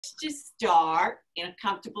just start in a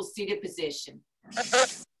comfortable seated position.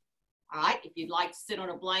 All right, if you'd like to sit on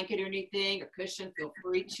a blanket or anything or cushion, feel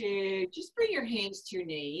free to. Just bring your hands to your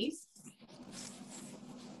knees.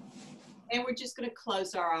 And we're just going to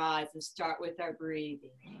close our eyes and start with our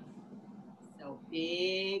breathing. So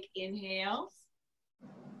big inhales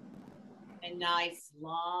and nice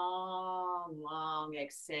long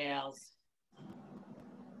exhales.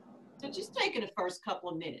 So just taking the first couple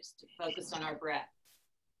of minutes to focus on our breath.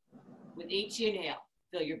 With each inhale,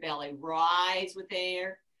 feel your belly rise with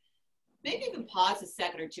air. Maybe even pause a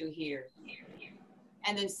second or two here.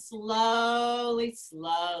 And then slowly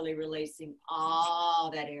releasing all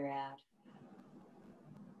that air out.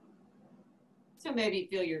 So maybe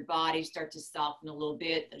feel your body start to soften a little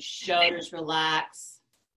bit, the shoulders relax.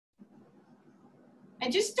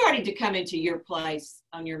 And just starting to come into your place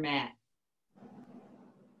on your mat.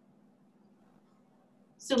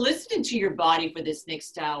 So listening to your body for this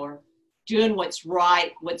next hour, doing what's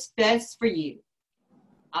right, what's best for you.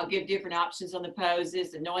 I'll give different options on the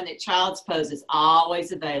poses and knowing that child's pose is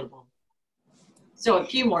always available. So a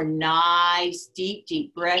few more nice,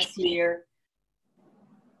 deep breaths here.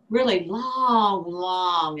 Really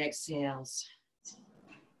long exhales.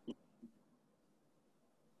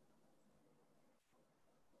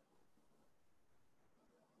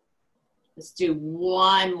 Let's do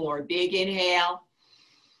one more big inhale.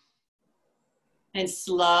 And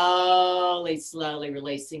slowly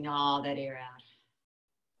releasing all that air out.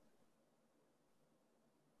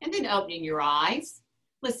 And then opening your eyes.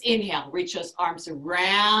 Let's inhale, reach those arms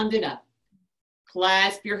around and up.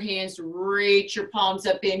 Clasp your hands, reach your palms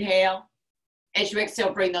up, inhale. As you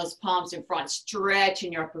exhale, bring those palms in front,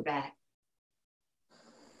 stretching your upper back.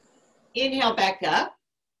 Inhale back up.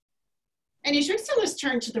 And as you exhale, let's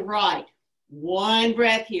turn to the right. One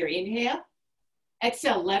breath here, inhale.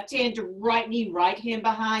 Exhale, left hand to right knee, right hand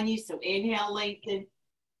behind you. So inhale, lengthen.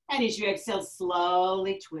 And as you exhale,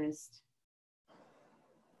 slowly twist.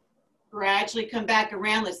 Gradually come back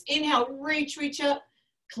around. Let's inhale, reach up.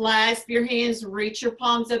 Clasp your hands, reach your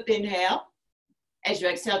palms up, inhale. As you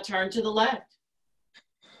exhale, turn to the left.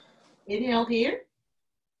 Inhale here.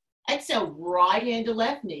 Exhale, right hand to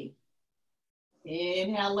left knee.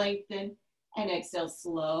 Inhale, lengthen. And exhale,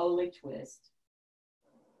 slowly twist.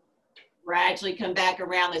 Gradually come back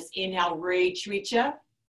around. Let's inhale, reach up.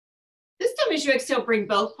 This time as you exhale, bring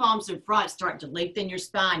both palms in front, starting to lengthen your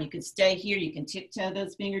spine. You can stay here. You can tiptoe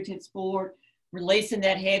those fingertips forward, releasing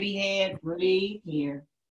that heavy head. Breathe here.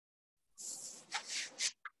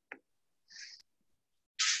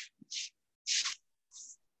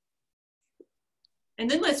 And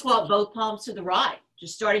then let's walk both palms to the right,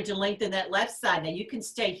 just starting to lengthen that left side. Now you can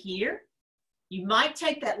stay here. You might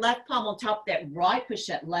take that left palm on top of that right, push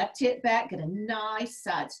that left hip back, get a nice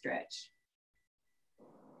side stretch.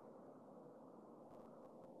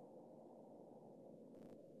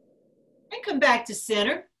 And come back to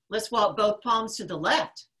center. Let's walk both palms to the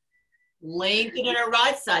left. Lengthen on our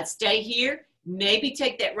right side. Stay here. Maybe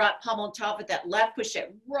take that right palm on top of that left, push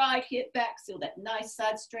that right hip back, feel that nice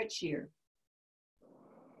side stretch here.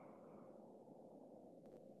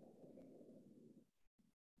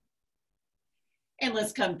 And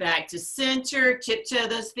let's come back to center, tiptoe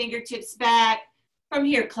those fingertips back. From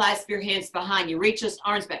here, clasp your hands behind you. Reach those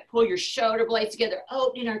arms back, pull your shoulder blades together,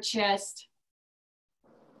 opening our chest.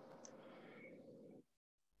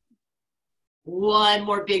 One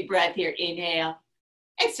more big breath here, inhale.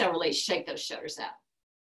 Exhale, release, shake those shoulders out.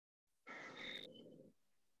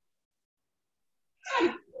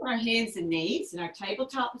 Our hands and knees in our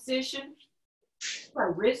tabletop position.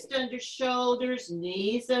 Our wrists under shoulders,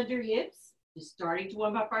 knees under hips. Just starting to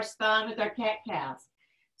warm up our spine with our cat-cows.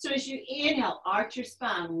 So as you inhale, arch your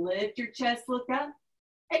spine, lift your chest, look up.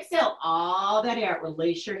 Exhale all that air,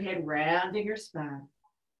 release your head, rounding your spine.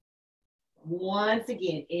 Once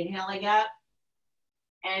again, inhaling up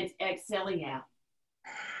and exhaling out.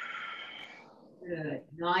 Good,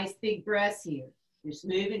 nice big breaths here. Just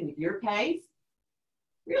moving with your pace.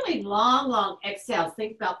 Really long exhales.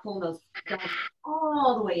 Think about pulling those down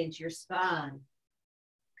all the way into your spine.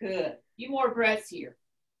 Good. A few more breaths here.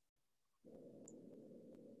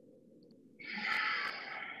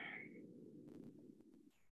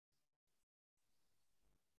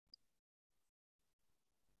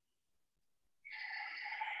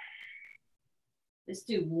 Let's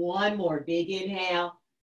do one more big inhale.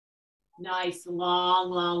 Nice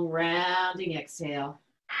long rounding exhale.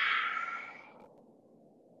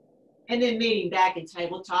 And then meeting back in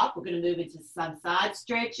tabletop, we're going to move into some side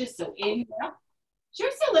stretches. So inhale. Sure,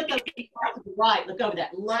 so look over to the right, look over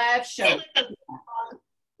that left shoulder.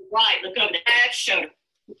 Right, look over the left shoulder.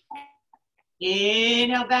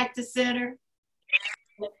 Inhale back to center.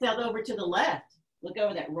 Exhale over to the left. Look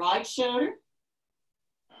over that right shoulder.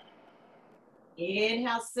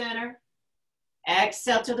 Inhale center.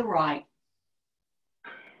 Exhale to the right.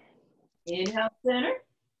 Inhale center.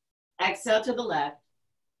 Exhale to the left.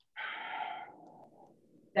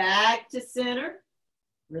 Back to center.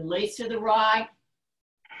 Release to the right.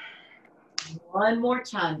 One more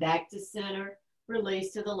time. Back to center.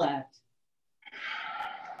 Release to the left.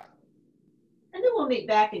 And then we'll meet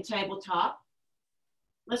back in tabletop.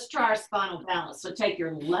 Let's try our spinal balance. So take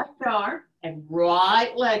your left arm and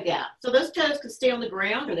right leg out. So those toes can stay on the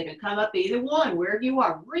ground or they can come up either one, wherever you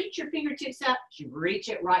are. Reach your fingertips out. You reach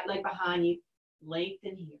it, right leg behind you.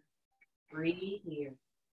 Lengthen here. Breathe here.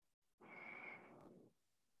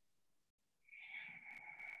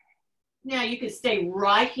 Now you can stay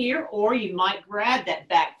right here, or you might grab that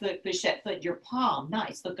back foot, push that foot in your palm.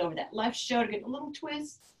 Nice. Look over that left shoulder, get a little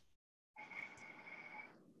twist.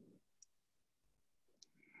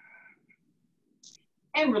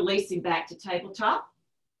 And releasing back to tabletop.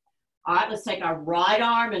 All right, let's take our right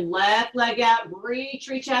arm and left leg out.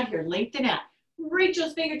 Reach out here, lengthen out. Reach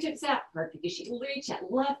those fingertips out. Perfect. As you reach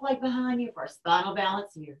that left leg behind you for our spinal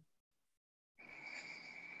balance here.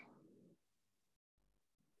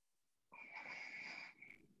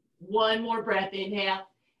 One more breath, inhale.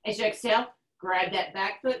 As you exhale, grab that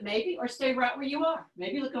back foot maybe, or stay right where you are.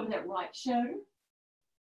 Maybe look over that right shoulder.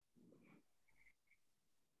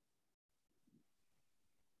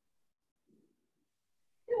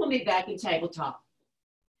 And we'll meet back in tabletop.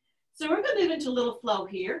 So we're going to move into a little flow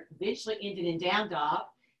here, eventually ending in down dog.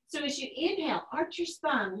 So as you inhale, arch your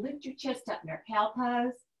spine, lift your chest up in our cow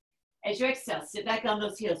pose. As you exhale, sit back on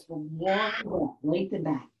those heels for one breath, lengthen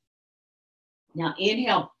back. Now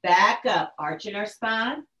inhale, back up, arching our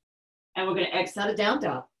spine, and we're going to exhale to down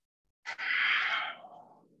dog.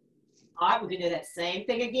 All right, we're going to do that same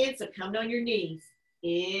thing again, so come on your knees.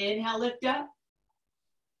 Inhale, lift up.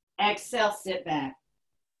 Exhale, sit back.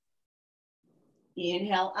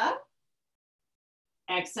 Inhale up.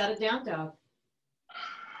 Exhale to down dog.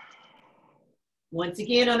 Once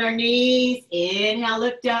again on our knees. Inhale,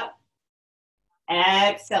 lift up.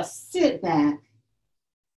 Exhale, sit back.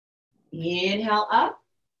 Inhale up.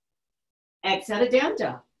 Exhale to down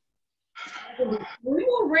dog. 3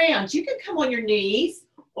 more rounds. You can come on your knees,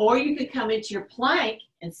 or you can come into your plank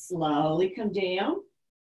and slowly come down.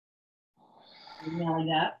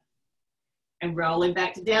 Inhaling up. And rolling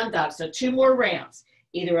back to down dog. So 2 more rounds,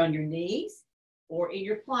 either on your knees or in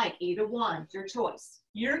your plank, either one, your choice.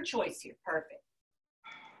 Your choice here, perfect.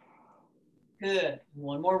 Good,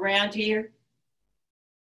 1 more round here.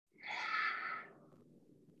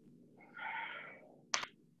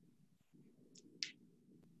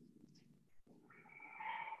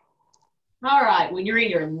 All right, when you're in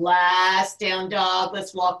your last down dog,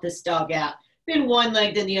 let's walk this dog out. Bend one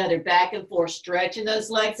leg then the other, back and forth, stretching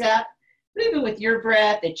those legs out. Moving with your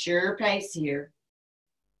breath at your pace here.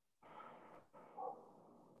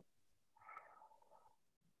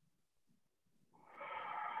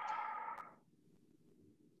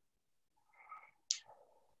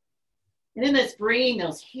 And then let's bring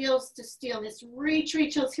those heels to stillness. Reach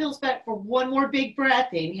those heels back for 1 more big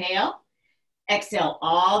breath. Inhale. Exhale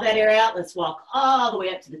all that air out. Let's walk all the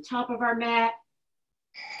way up to the top of our mat.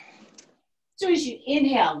 So as you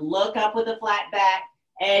inhale, look up with a flat back.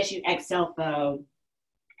 As you exhale, fold.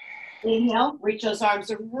 Inhale, reach those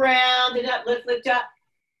arms around and up, lift up.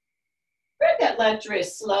 Grab that left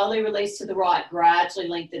wrist, slowly release to the right, gradually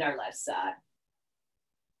lengthen our left side.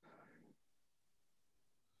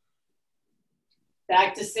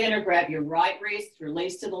 Back to center, grab your right wrist,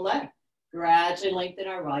 release to the left. Gradually lengthen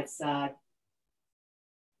our right side.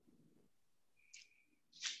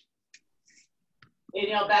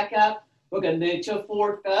 Inhale back up. We're going to move to a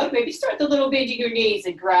forward fold. Maybe start the little bend in your knees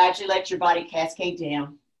and gradually let your body cascade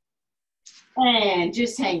down. And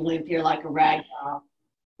just hang limp here like a rag doll.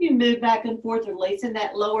 You move back and forth, releasing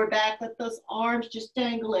that lower back. Let those arms just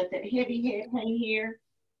dangle. Let that heavy head hang here.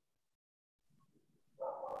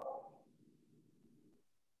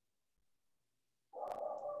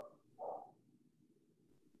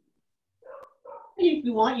 If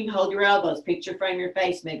you want, you can hold your elbows, picture frame your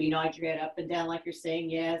face, maybe nod your head up and down like you're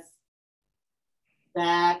saying yes.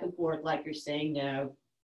 Back and forth like you're saying no.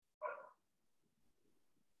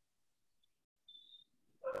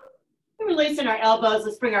 And releasing our elbows,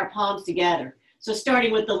 let's bring our palms together. So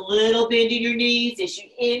starting with a little bend in your knees, as you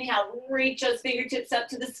inhale, reach those fingertips up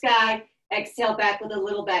to the sky. Exhale back with a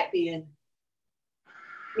little back bend.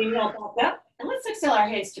 Inhale back up, and let's exhale our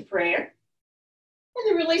heads to prayer. And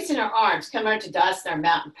then releasing our arms, come out to dust in our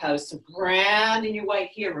mountain pose. So grounding your weight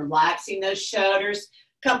here, relaxing those shoulders.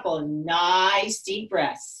 Couple of nice deep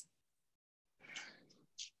breaths.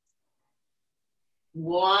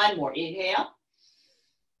 One more, inhale.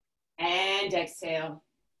 And exhale.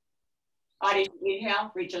 As you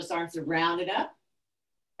inhale, reach those arms around and up.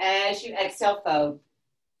 As you exhale, fold.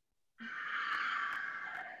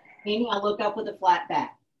 Inhale, look up with a flat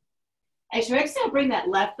back. As you exhale, bring that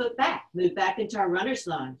left foot back. Move back into our runner's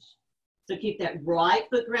lunge. So keep that right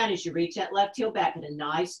foot grounded as you reach that left heel back. Get a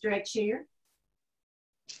nice stretch here.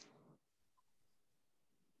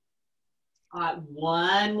 All right,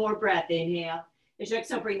 one more breath. Inhale. As you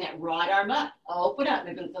exhale, bring that right arm up. Open up.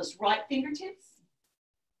 Maybe with those right fingertips.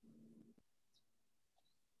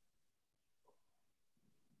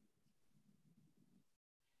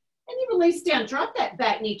 And then release down. Drop that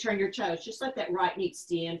back knee, turn your toes. Just let that right knee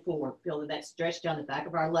extend forward. Feel that stretch down the back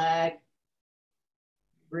of our leg.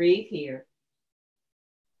 Breathe here.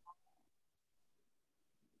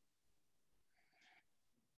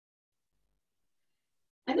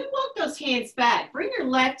 And then walk those hands back. Bring your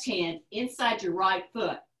left hand inside your right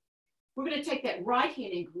foot. We're going to take that right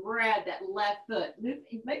hand and grab that left foot. Move,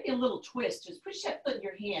 maybe a little twist. Just push that foot in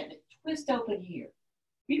your hand. Twist open here.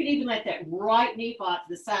 You can even let that right knee fall to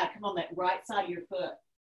the side. Come on, that right side of your foot.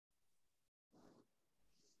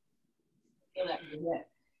 Feel that in your hip.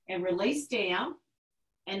 And release down.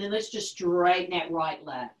 And then let's just straighten that right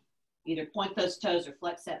leg. Either point those toes or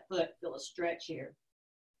flex that foot. Feel a stretch here.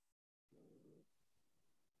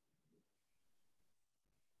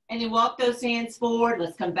 And then walk those hands forward.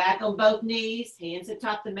 Let's come back on both knees. Hands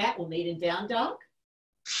atop the mat. We'll meet in down dog.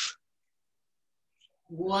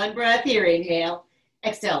 One breath here. Inhale.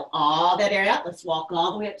 Exhale all that air out. Let's walk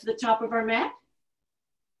all the way up to the top of our mat.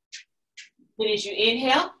 Then as you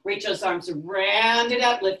inhale, reach those arms around it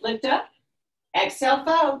up. Lift, lift up. Exhale,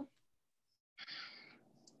 fold.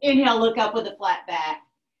 Inhale, look up with a flat back.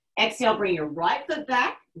 Exhale, bring your right foot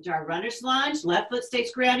back into our runner's lunge. Left foot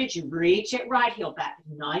stays grounded. You reach it right heel back.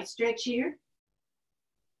 Nice stretch here.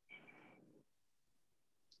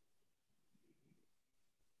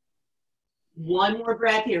 One more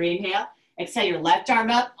breath here. Inhale. Exhale your left arm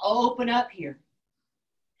up. Open up here.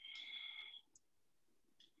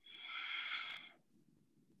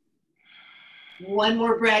 One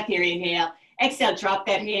more breath here. Inhale. Exhale, drop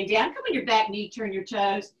that hand down. Come on your back knee, turn your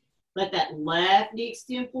toes. Let that left knee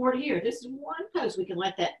extend forward here. This is one pose. We can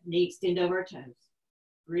let that knee extend over our toes.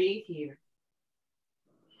 Breathe here.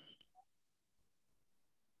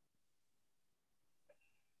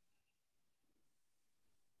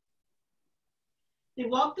 Then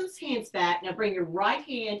walk those hands back. Now bring your right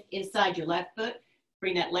hand inside your left foot.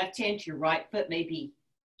 Bring that left hand to your right foot. Maybe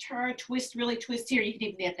turn, twist, really twist here. You can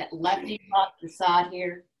even get that left knee off to the side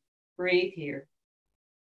here. Breathe here.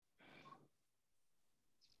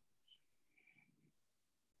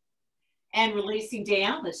 And releasing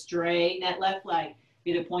down, let's straighten that left leg.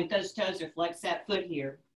 Either point those toes or flex that foot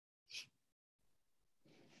here.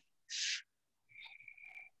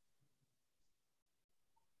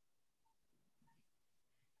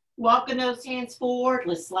 Walking those hands forward.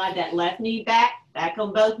 Let's slide that left knee back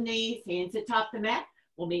on both knees, hands atop the mat.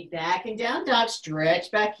 We'll meet back and down dog. Stretch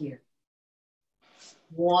back here.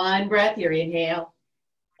 One breath here. Inhale.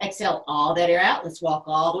 Exhale all that air out. Let's walk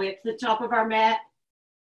all the way up to the top of our mat.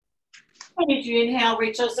 And as you inhale,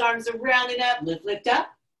 reach those arms around and up. Lift, lift up.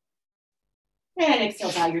 And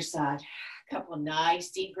exhale by your side. A couple of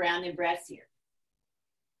nice deep grounding breaths here.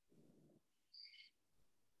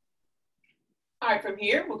 All right, from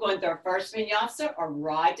here, we're going to our first vinyasa or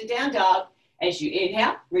ride to down dog. As you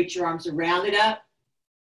inhale, reach your arms around and up.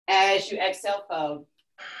 As you exhale, fold.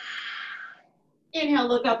 Inhale,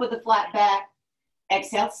 look up with a flat back.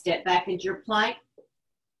 Exhale, step back into your plank.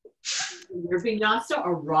 Your vinyasa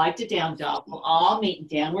or ride to down dog. We'll all meet in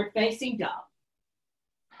downward facing dog.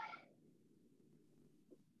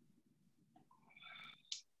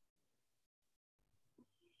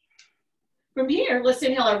 From here, let's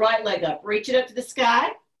inhale our right leg up. Reach it up to the sky.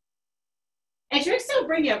 As you exhale,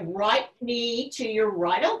 bring your right knee to your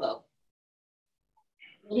right elbow.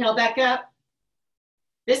 Inhale back up.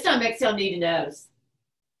 This time, exhale knee to nose.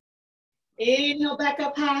 Inhale back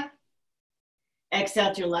up high.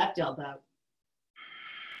 Exhale to your left elbow.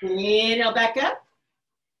 Inhale back up.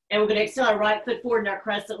 And we're going to exhale our right foot forward in our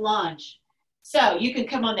crescent lunge. So you can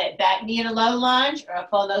come on that back knee in a low lunge or up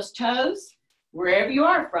on those toes. Wherever you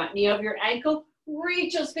are, front knee over your ankle,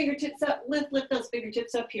 reach those fingertips up, lift those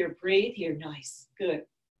fingertips up here. Breathe here, nice, good.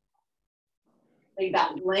 Think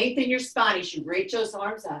about lengthen your spine as you reach those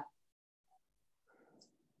arms up.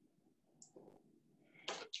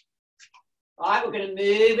 All right, we're going to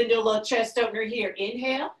move into a little chest opener here.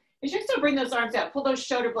 Inhale. As you exhale, bring those arms out. Pull those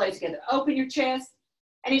shoulder blades together. Open your chest.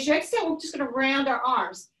 And as you exhale, we're just going to round our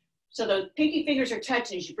arms. So those pinky fingers are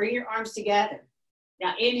touching as you bring your arms together.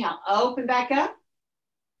 Now inhale, open back up.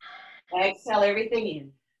 Exhale everything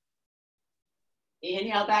in.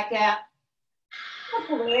 Inhale back out.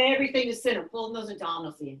 Pull everything to center. Pulling those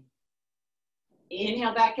abdominals in.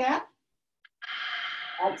 Inhale back out.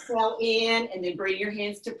 Exhale in, and then bring your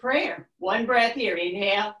hands to prayer. One breath here.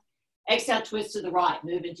 Inhale. Exhale, twist to the right.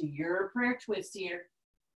 Move into your prayer twist here.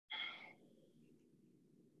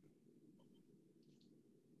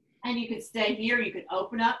 And you can stay here. You can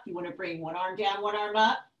open up. You want to bring one arm down, one arm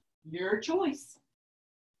up. Your choice.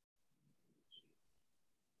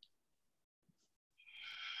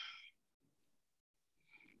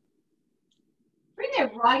 Bring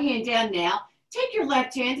that right hand down now. Take your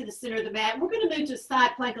left hand to the center of the mat. We're going to move to a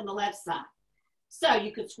side plank on the left side. So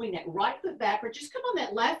you could swing that right foot back, or just come on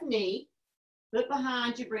that left knee, foot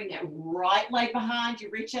behind you, bring that right leg behind you,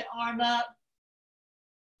 reach that arm up.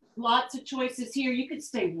 Lots of choices here. You could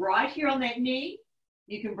stay right here on that knee.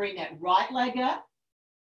 You can bring that right leg up,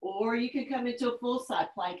 or you can come into a full side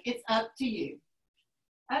plank. It's up to you.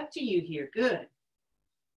 Up to you here. Good.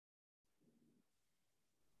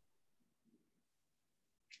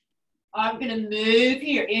 I'm going to move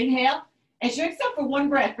here. Inhale. As you exhale for one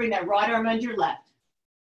breath, bring that right arm under your left.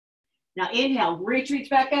 Now inhale, reach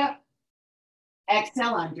back up.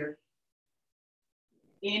 Exhale under.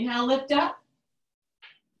 Inhale, lift up.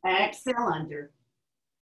 Exhale under.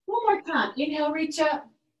 One more time. Inhale, reach up.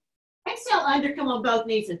 Exhale under. Come on both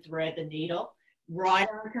knees and thread the needle. Right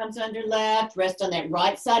arm comes under left. Rest on that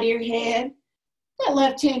right side of your head. That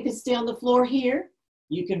left hand can stay on the floor here.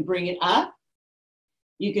 You can bring it up.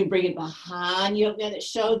 You can bring it behind you, up down that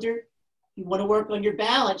shoulder. You want to work on your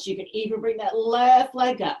balance, you can even bring that left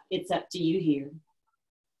leg up. It's up to you here.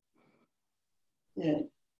 Good.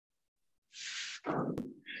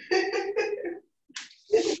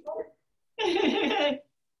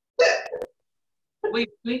 we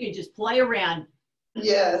can just play around.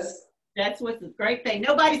 Yes. That's what's the great thing.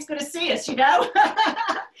 Nobody's going to see us, you know?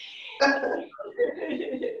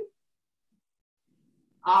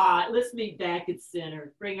 All right, let's meet back at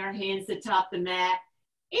center. Bring our hands to the top of the mat.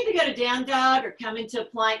 Either go to down dog or come into a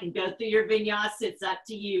plank and go through your vinyasa. It's up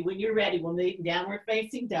to you. When you're ready, we'll move downward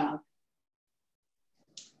facing dog.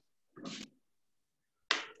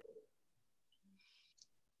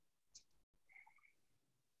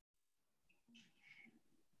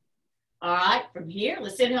 All right, from here,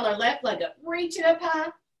 let's inhale our left leg up. Reach it up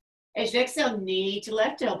high. As you exhale, knee to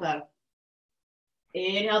left elbow.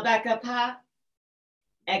 Inhale back up high.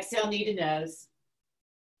 Exhale, knee to nose.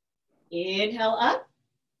 Inhale up.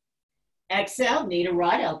 Exhale, knee to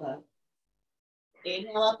right elbow.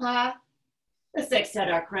 Inhale up high. Let's exhale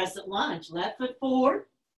our crescent lunge. Left foot forward.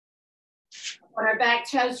 On our back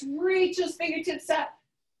toes, reach those fingertips up.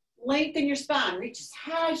 Lengthen your spine. Reach as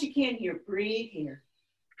high as you can here. Breathe here.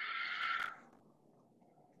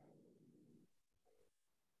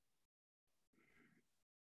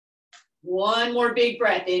 One more big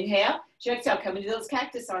breath. Inhale. Exhale, come into those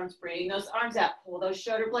cactus arms. Bring those arms out. Pull those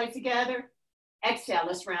shoulder blades together. Exhale,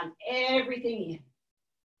 let's round everything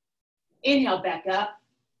in. Inhale, back up.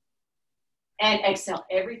 And exhale,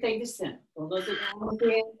 everything to center. Pull those abdominals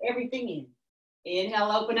in, everything in.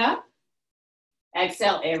 Inhale, open up.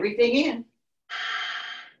 Exhale, everything in.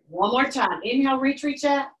 One more time. Inhale, reach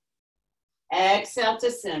out. Exhale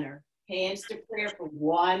to center. Hands to prayer for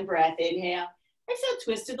one breath. Inhale. Exhale,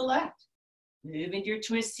 twist to the left. Move into your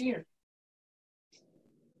twist here.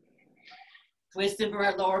 Twist from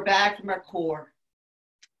our lower back, from our core.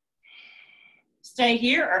 Stay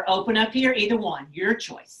here or open up here, either one, your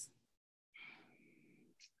choice.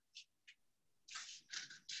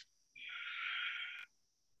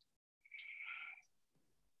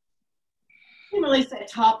 And release that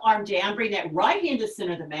top arm down, bring that right hand to the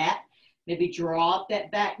center of the mat. Maybe drop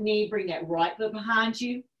that back knee, bring that right foot behind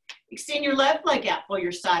you. Extend your left leg out for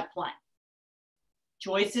your side plank.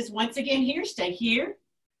 Choices once again here, stay here.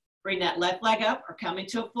 Bring that left leg up or come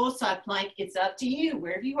into a full side plank. It's up to you,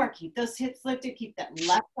 wherever you are. Keep those hips lifted, keep that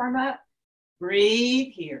left arm up.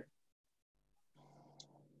 Breathe here.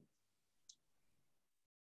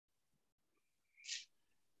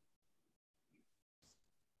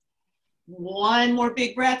 One more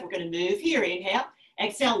big breath. We're going to move here. Inhale.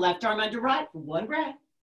 Exhale, left arm under right for one breath.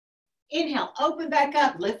 Inhale, open back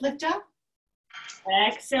up, lift up.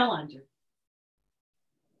 Exhale, under.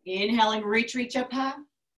 Inhaling, reach up high.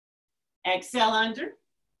 Exhale, under.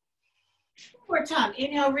 One more time.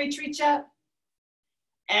 Inhale, reach up.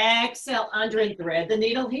 Exhale, under and thread the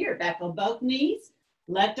needle here. Back on both knees.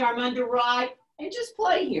 Left arm under right. And just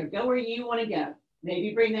play here. Go where you want to go.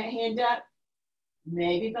 Maybe bring that hand up.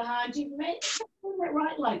 Maybe behind you. Maybe bring that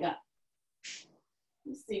right leg up.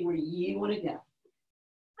 Let's see where you want to go.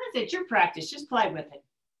 That's it. Your practice. Just play with it.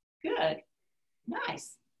 Good.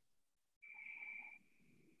 Nice.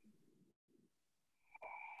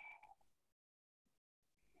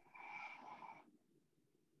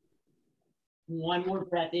 One more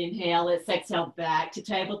breath. Inhale. Let's exhale back to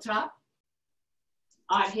tabletop.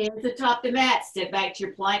 All right, hands atop the mat. Step back to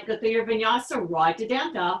your plank. Go through your vinyasa right to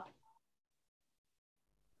down dog.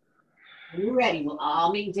 When you're ready, we'll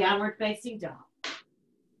all meet downward facing dog.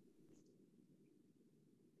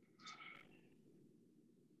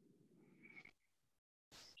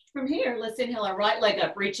 From here, let's inhale our right leg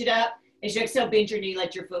up. Reach it up. As you exhale, bend your knee.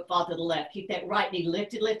 Let your foot fall to the left. Keep that right knee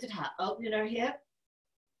lifted high. Opening our hip.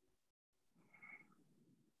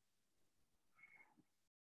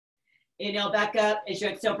 Inhale back up. As you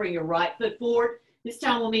exhale, bring your right foot forward. This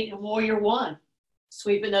time we'll meet in warrior one.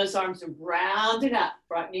 Sweeping those arms around and up.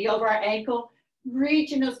 Front knee over our ankle.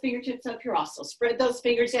 Reaching those fingertips up here also. Spread those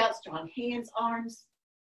fingers out. Strong hands, arms.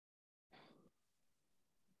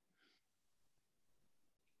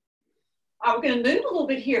 All right, we're going to move a little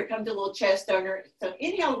bit here. Come to a little chest opener. So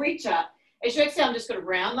inhale, reach up. As you exhale, I'm just going to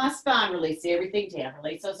round my spine. Release everything down.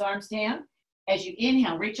 Release those arms down. As you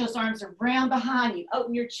inhale, reach those arms around behind you.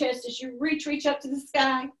 Open your chest as you reach up to the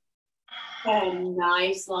sky. And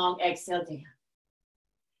nice long exhale down.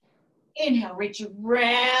 Inhale, reach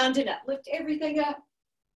around and up. Lift everything up.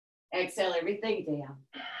 Exhale everything down.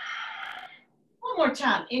 One more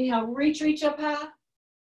time. Inhale, reach up high.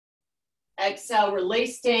 Exhale,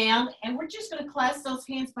 release down. And we're just going to clasp those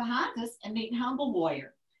hands behind us and meet in humble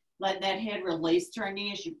warrior. Let that head release to our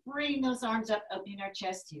knee as you bring those arms up, opening our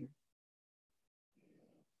chest here.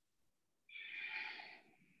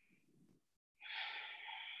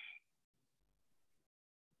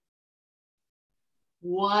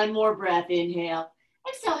 One more breath, inhale.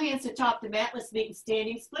 Exhale, hands to top the mat. Let's meet in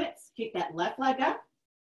standing splits. Kick that left leg up.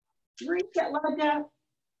 Reach that leg up.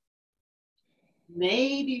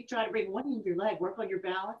 Maybe try to bring one end of your leg. Work on your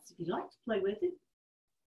balance if you'd like to play with it.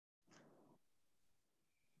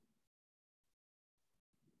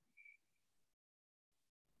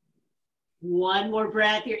 One more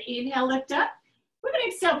breath here. Inhale, lift up. We're going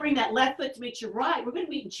to exhale, bring that left foot to meet your right. We're going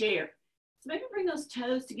to meet in chair. So maybe bring those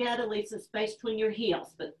toes together, leave some space between your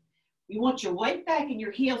heels. But you want your weight back in your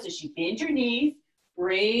heels as you bend your knees.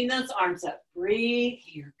 Bring those arms up. Breathe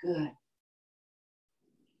here. Good.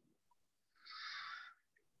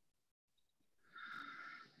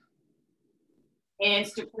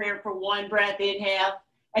 Hands to prayer for one breath. Inhale.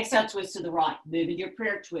 Exhale, twist to the right. Move into your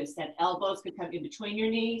prayer twist. That elbows can come in between your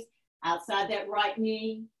knees, outside that right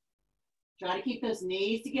knee. Try to keep those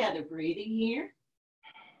knees together. Breathing here.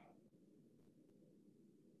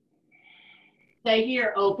 Stay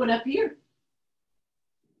here. Open up here.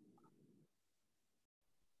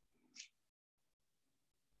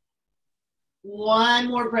 One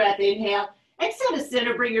more breath. Inhale. Exhale to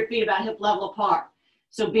center. Bring your feet about hip level apart.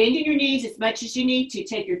 So bending your knees as much as you need to.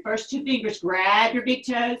 Take your first two fingers. Grab your big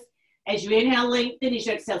toes. As you inhale, lengthen. As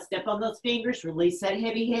you exhale, step on those fingers. Release that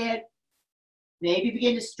heavy head. Maybe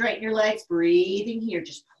begin to straighten your legs. Breathing here.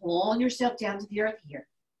 Just pulling yourself down to the earth here.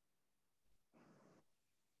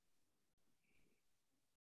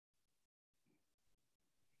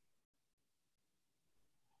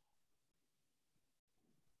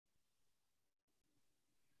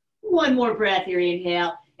 One more breath here.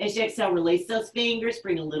 Inhale. As you exhale, release those fingers.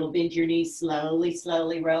 Bring a little bend to your knees. Slowly,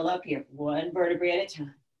 slowly roll up here. One vertebrae at a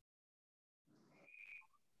time.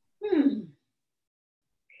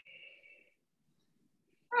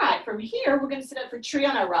 All right, from here, we're going to sit up for tree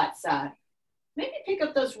on our right side. Maybe pick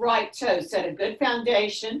up those right toes. Set a good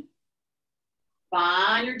foundation.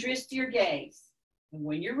 Find your wrist to your gaze. And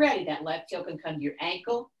when you're ready, that left heel can come to your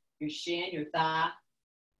ankle, your shin, your thigh.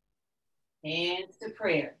 Hands to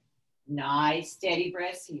prayer. Nice, steady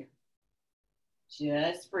breaths here.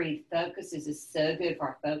 Just breathe. Focus. This is so good for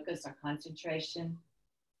our focus, our concentration.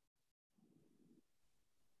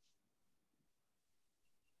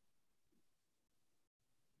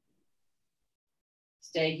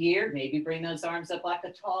 Stay here. Maybe bring those arms up like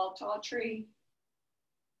a tall, tall tree.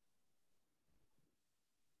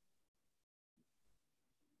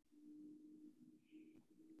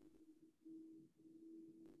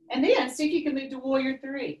 And then see if you can move to warrior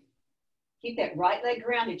three. Keep that right leg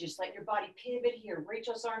grounded. Just let your body pivot here. Reach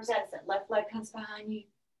those arms out as that left leg comes behind you.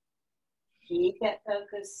 Keep that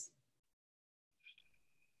focus.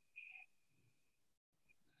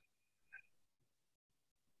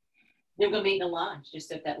 You're going to meet in a lunge. Just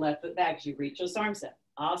step that left foot back as you reach those arms up.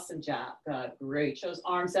 Awesome job. Good. Reach those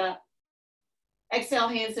arms up. Exhale,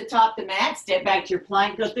 hands to top the mat. Step back to your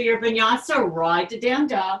plank. Go through your vinyasa. Right to down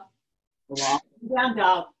dog. Right to down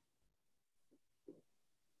dog.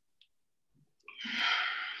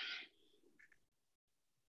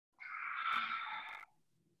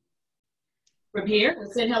 From here,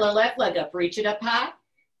 let's inhale our left leg up. Reach it up high.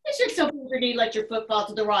 Let's just open your knee. Let your foot fall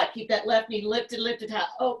to the right. Keep that left knee lifted, lifted high.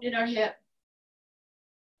 Opening our hip.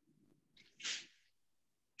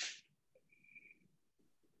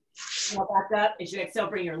 Inhale back up. As you exhale,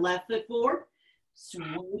 bring your left foot forward.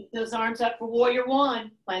 Sweep those arms up for warrior one.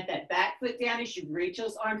 Plant that back foot down as you reach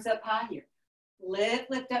those arms up high here.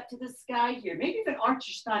 Lift up to the sky here. Maybe even arch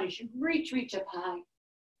your spine as you reach up high.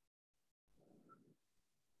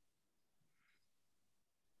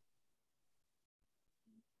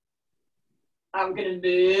 I'm going to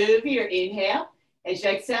move here. Inhale. As you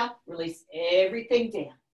exhale, release everything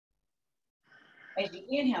down. As you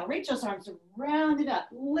inhale, reach those arms, round it up,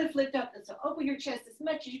 lift up. So open your chest as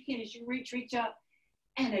much as you can as you reach up.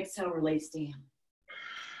 And exhale, release down.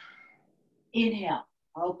 Inhale,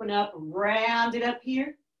 open up, round it up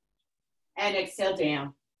here. And exhale,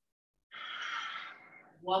 down.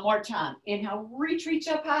 One more time. Inhale, reach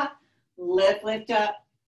up high, lift up.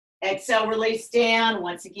 Exhale, release down.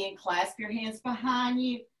 Once again, clasp your hands behind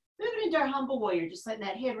you. Moving into our humble warrior, just letting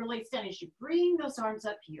that head release down as you bring those arms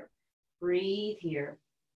up here. Breathe here.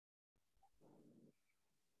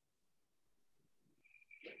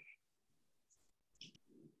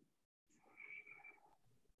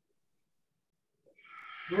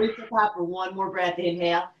 Reach up high for one more breath.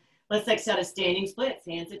 Inhale. Let's exhale to standing splits.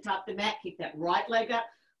 Hands atop the mat. Keep that right leg up.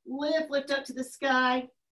 Lift up to the sky.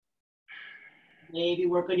 Maybe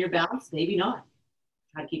work on your balance, maybe not.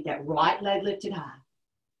 Try to keep that right leg lifted high.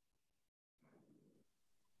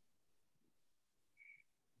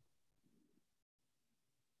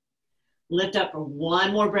 Lift up for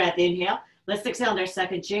one more breath. Inhale. Let's exhale in our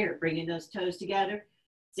second chair. Bringing those toes together.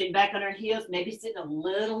 Sitting back on our heels. Maybe sitting a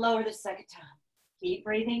little lower the second time. Keep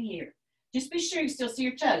breathing here. Just be sure you still see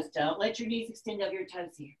your toes. Don't let your knees extend over your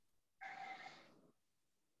toes here.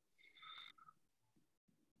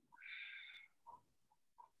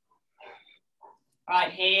 All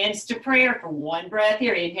right, hands to prayer for one breath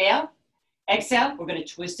here. Inhale. Exhale. We're going to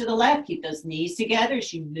twist to the left. Keep those knees together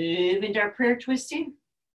as you move into our prayer twisting.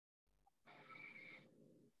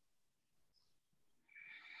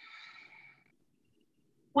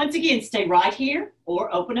 Once again, stay right here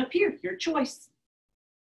or open up here, your choice.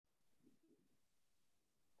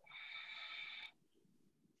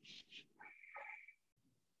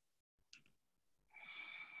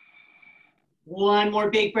 One more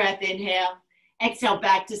big breath, inhale. Exhale,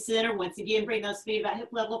 back to center. Once again, bring those feet about hip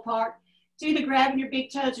level apart. Do the grabbing your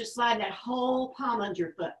big toes or sliding that whole palm under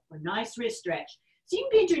your foot for a nice wrist stretch. So you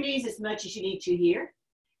can bend your knees as much as you need to here.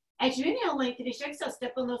 As you inhale, lengthen. As you exhale,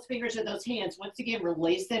 step on those fingers or those hands. Once again,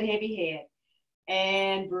 release that heavy head.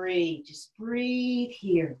 And breathe. Just breathe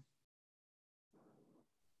here.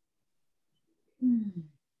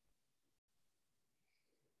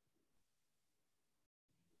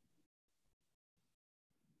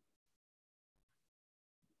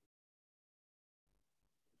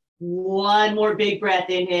 One more big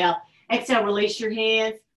breath, inhale. Exhale, release your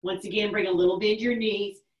hands. Once again, bring a little bend to your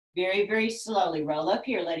knees. Very, very slowly roll up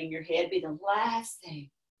here, letting your head be the last thing.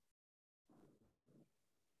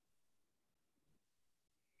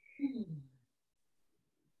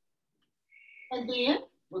 And then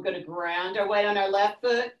we're going to ground our weight on our left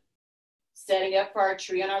foot, setting up for our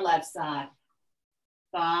tree on our left side.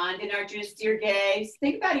 Finding our steer gaze.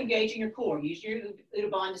 Think about engaging your core. Use your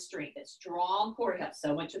Uttabandha strength. That strong core helps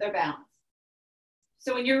so much with our balance.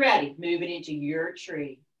 So when you're ready, move it into your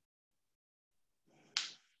tree.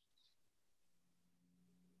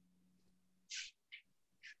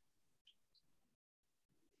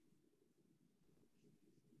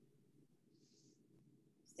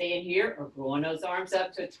 Staying here or growing those arms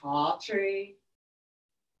up to a tall tree.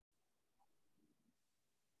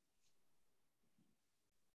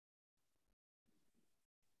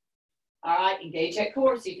 All right, engage that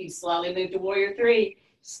core so you can slowly move to warrior three.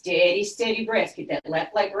 Steady, steady breath. Get that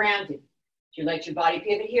left leg grounded. If you let your body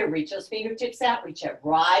pivot here, reach those fingertips out. Reach that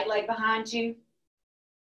right leg behind you.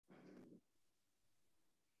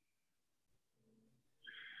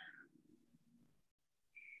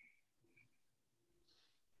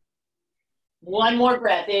 One more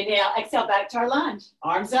breath. Inhale, exhale, back to our lunge.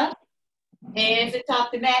 Arms up. Hands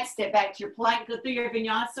atop the mat. Step back to your plank. Go through your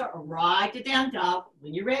vinyasa or right to down dog.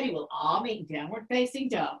 When you're ready, we'll all meet in downward facing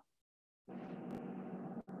dog.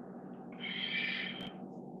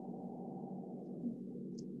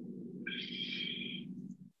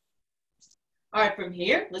 All right, from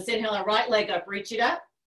here, let's inhale our right leg up, reach it up.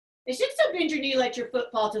 It should still bend your knee, let your foot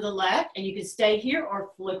fall to the left, and you can stay here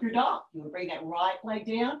or flip your dog. You want to bring that right leg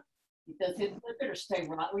down, keep those hips lifted, or stay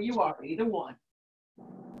right where you are, either one.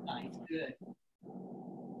 Nice, good.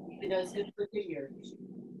 Keeping those hips lifted here.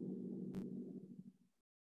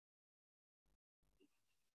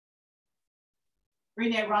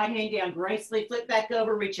 Bring that right hand down, gracefully flip back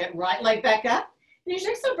over, reach that right leg back up. And you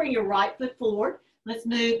should bring your right foot forward. Let's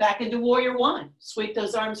move back into warrior one. Sweep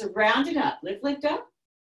those arms around and up. Lift, lift up.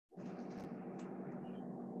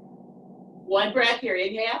 One breath here,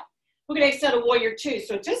 inhale. We're going to exhale to warrior two.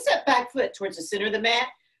 So just step back foot towards the center of the mat.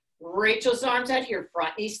 Reach those arms out here,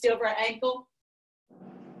 front knee still over ankle.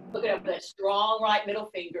 Look at that strong right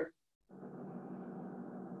middle finger.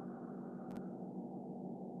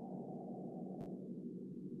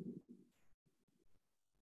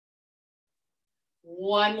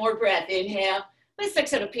 One more breath, inhale. Let's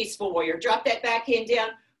exhale a peaceful warrior. Drop that back hand down.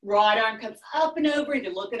 Right arm comes up and over,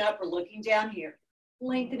 either looking up or looking down here.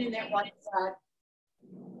 Lengthening that right side.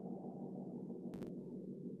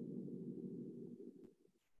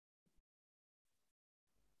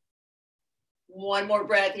 One more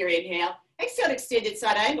breath here, inhale. Exhale, extended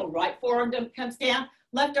side angle. Right forearm comes down.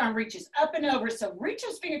 Left arm reaches up and over. So reach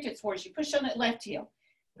those fingertips forward as you push on that left heel.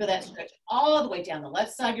 Feel that stretch all the way down the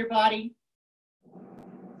left side of your body.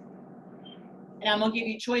 And I'm going to give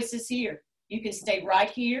you choices here. You can stay right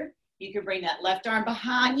here. You can bring that left arm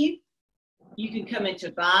behind you. You can come into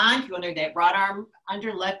bind. If you want to do that right arm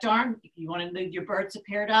under left arm, if you want to move your birds of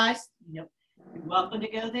paradise, you're welcome to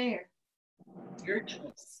go there. Your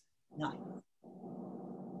choice. Nice.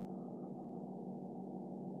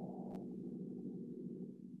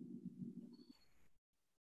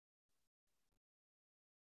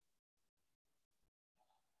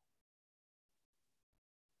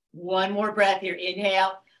 One more breath here.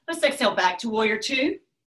 Inhale. Let's exhale back to warrior two.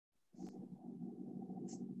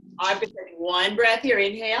 All right, one breath here.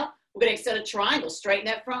 Inhale. We're going to extend a triangle. Straighten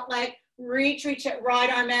that front leg. Reach that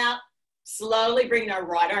right arm out. Slowly bring our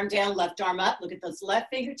right arm down, left arm up. Look at those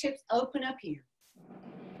left fingertips. Open up here.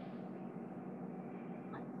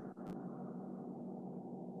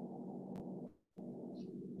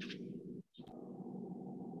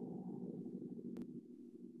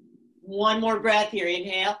 One more breath here.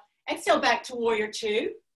 Inhale. Exhale back to warrior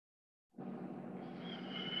two. And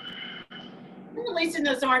releasing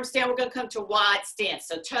those arms down, we're going to come to wide stance.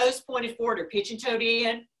 So toes pointed forward or pigeon-toed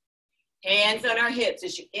in. Hands on our hips.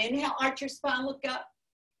 As you inhale, arch your spine, look up.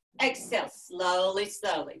 Exhale, slowly,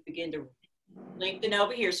 slowly. Begin to lengthen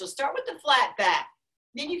over here. So start with the flat back.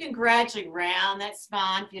 Then you can gradually round that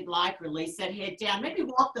spine if you'd like. Release that head down. Maybe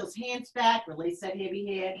walk those hands back. Release that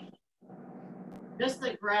heavy head. Just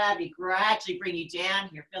let gravity gradually bring you down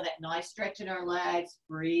here. Feel that nice stretch in our legs.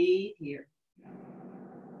 Breathe here.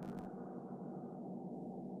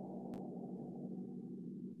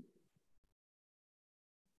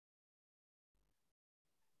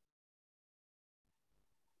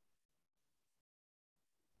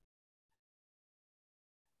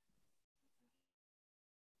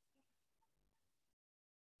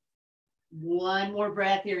 One more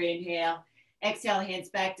breath here. Inhale. Exhale, hands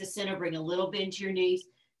back to center. Bring a little bend to your knees.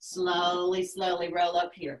 Slowly, slowly roll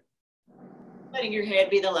up here. Letting your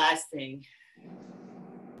head be the last thing.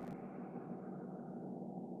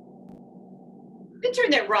 Then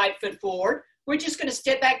turn that right foot forward. We're just going to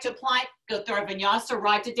step back to plank. Go through our vinyasa,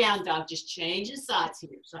 right to down dog. Just changing sides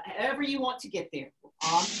here. So however you want to get there.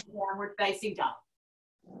 On downward facing dog.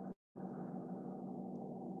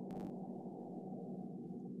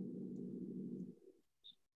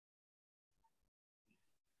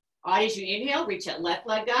 All right, as you inhale, reach that left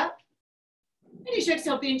leg up. And as you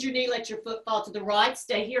exhale, bend your knee, let your foot fall to the right.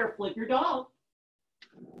 Stay here or flip your dog.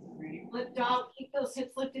 Flip dog, keep those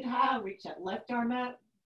hips lifted high. Reach that left arm up.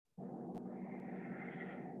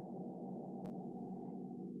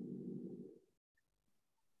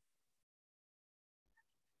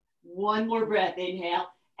 One more breath, inhale.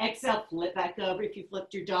 Exhale, flip back over. If you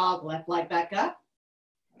flipped your dog, left leg back up.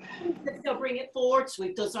 Exhale, bring it forward.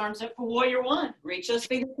 Sweep those arms up for warrior one. Reach those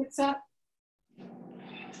fingertips up.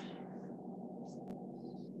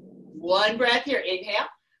 One breath here, inhale.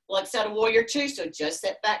 We'll exhale to warrior two. So just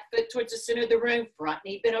step back foot towards the center of the room. Front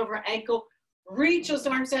knee bent over ankle. Reach those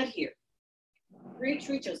arms out here. Reach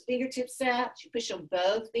those fingertips out. You push on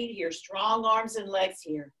both feet here. Strong arms and legs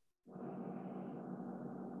here.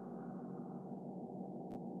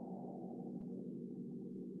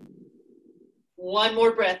 One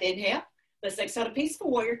more breath, inhale. Let's exhale to peaceful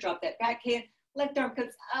warrior. Drop that back hand. Left arm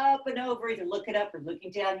comes up and over, either looking up or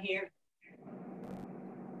looking down here.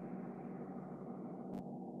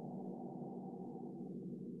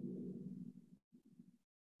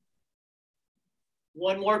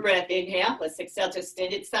 One more breath. Inhale. Let's exhale to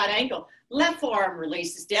extended side angle. Left arm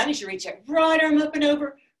releases down as you reach that right arm up and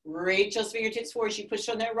over. Reach those fingertips forward as you push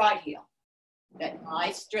on that right heel. That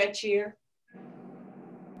nice stretch here.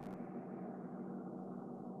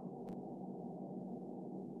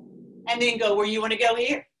 And then go where you want to go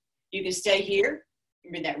here. You can stay here. You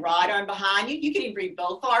bring that right arm behind you. You can even bring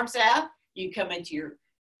both arms out. You can come into your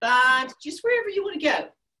bind, just wherever you want to go.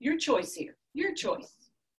 Your choice here. Your choice.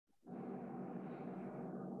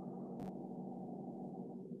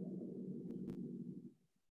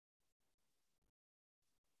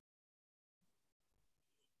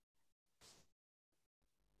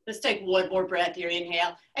 Let's take one more breath here.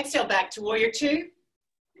 Inhale. Exhale back to warrior two.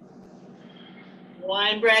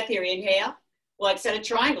 One breath here. Inhale. We'll exhale a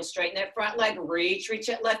triangle. Straighten that front leg. Reach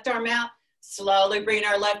that left arm out. Slowly bring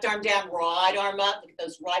our left arm down. Right arm up. Look at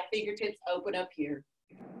those right fingertips. Open up here.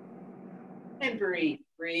 And breathe.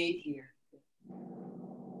 Breathe here.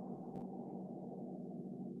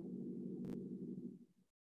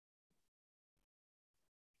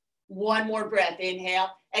 One more breath. Inhale.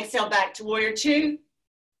 Exhale back to warrior two.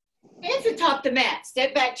 Hands atop the mat.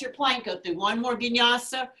 Step back to your plank. Go through one more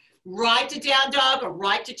vinyasa. Right to down dog or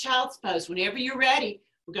right to child's pose. Whenever you're ready,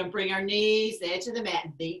 we're going to bring our knees to the edge of the mat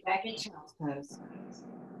and beat back in child's pose.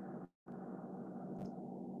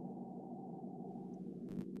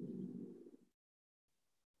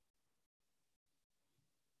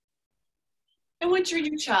 And once you're in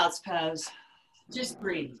your child's pose, just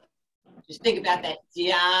breathe. Just think about that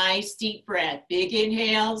nice deep breath. Big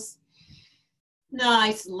inhales.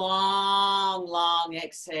 Nice, long, long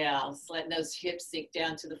exhales. Letting those hips sink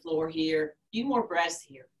down to the floor here. A few more breaths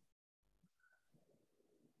here.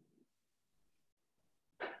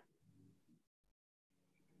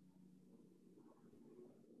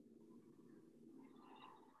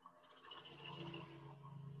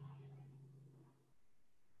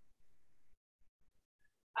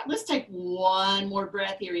 Right, let's take one more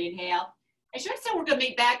breath here. Inhale. And next time we're going to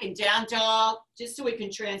meet back in down dog, just so we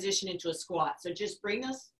can transition into a squat. So just bring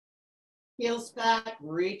those heels back,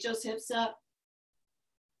 reach those hips up.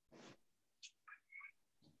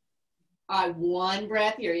 All right, one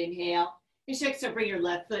breath here. Inhale. And next time bring your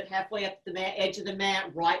left foot halfway up the mat, edge of the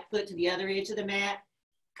mat, right foot to the other edge of the mat.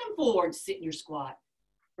 Come forward, sit in your squat.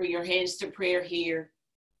 Bring your hands to prayer here.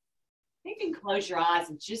 You can close your eyes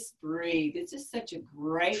and just breathe. It's just such a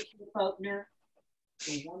great hip opener.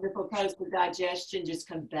 A wonderful pose for digestion. Just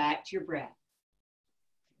come back to your breath.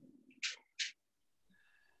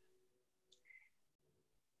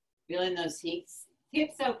 Feeling those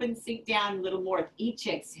hips open, sink down a little more with each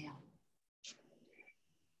exhale.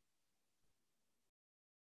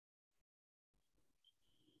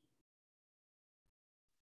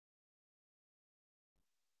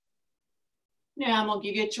 Now I'm going to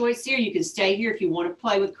give you a choice here. You can stay here if you want to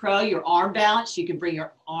play with crow, your arm balance. You can bring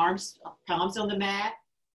your arms, palms on the mat.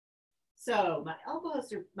 So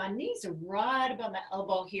my knees are right above my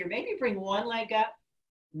elbow here. Maybe bring one leg up,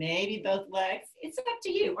 maybe both legs. It's up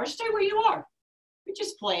to you, or stay where you are. We're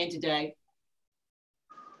just playing today.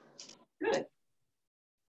 Good.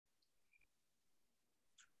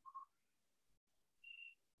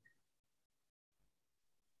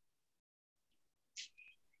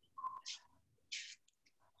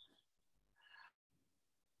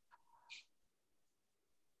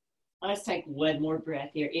 Let's take one more breath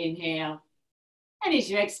here. Inhale. And as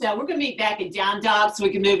you exhale, we're going to meet back in down dog so we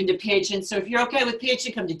can move into pigeon. So if you're okay with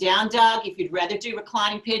pigeon, come to down dog. If you'd rather do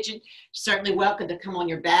reclining pigeon, you're certainly welcome to come on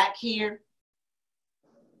your back here.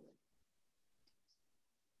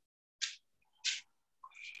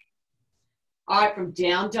 All right, from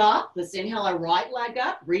down dog, let's inhale our right leg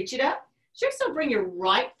up, reach it up. So bring your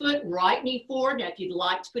right foot, right knee forward. Now, if you'd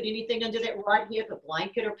like to put anything under that right hip, a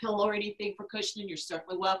blanket or pillow or anything for cushioning, you're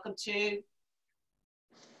certainly welcome to.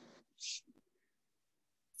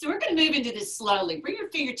 So we're going to move into this slowly. Bring your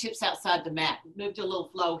fingertips outside the mat. Move to a little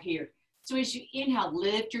flow here. So as you inhale,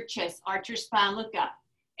 lift your chest, arch your spine, look up.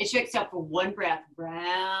 As you exhale for one breath,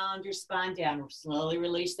 round your spine down. Slowly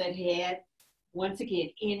release that head. Once again,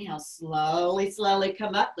 inhale, slowly, slowly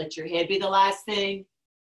come up. Let your head be the last thing.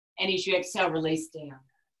 And as you exhale, release down.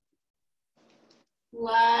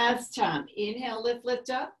 Last time. Inhale, lift,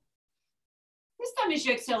 lift up. This time as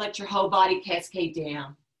you exhale, let your whole body cascade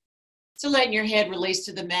down. So letting your head release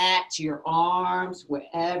to the mat, to your arms,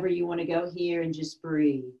 wherever you want to go here, and just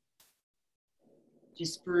breathe.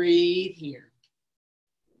 Just breathe here.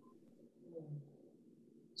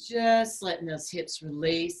 Just letting those hips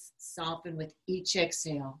release, soften with each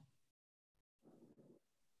exhale.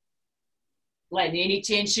 Letting any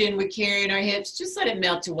tension we carry in our hips, just let it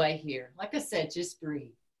melt away here. Like I said, just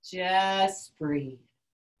breathe. Just breathe.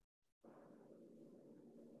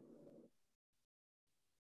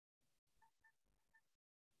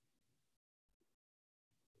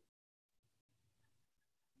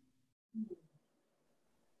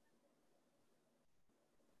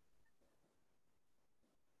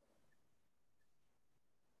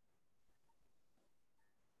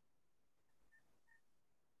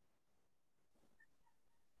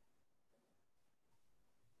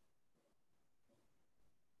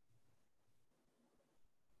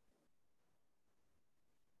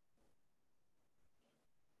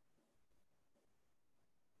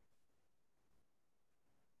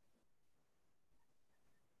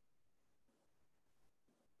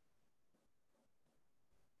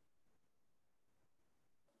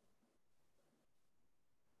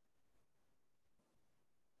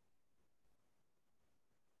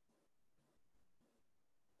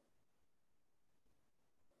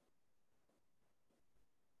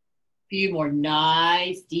 Few more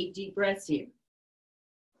nice, deep, deep breaths here.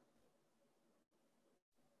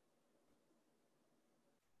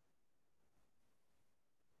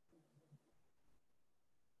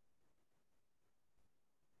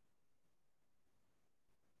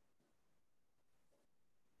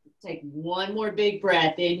 Take one more big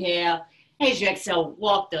breath. Inhale. As you exhale,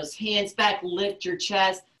 walk those hands back, lift your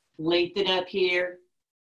chest, lengthen up here.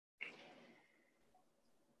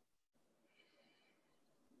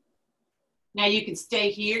 Now you can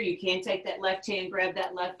stay here. You can take that left hand, grab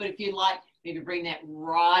that left foot if you like. Maybe bring that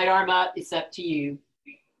right arm up. It's up to you.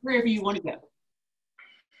 Wherever you want to go.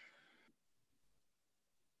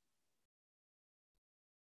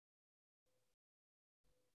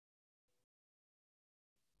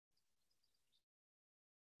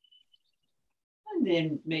 And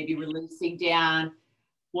then maybe releasing down.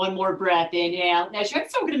 One more breath. Inhale. Now, as you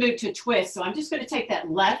exhale, we're going to move to a twist. So I'm just going to take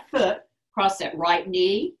that left foot, cross that right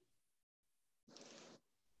knee.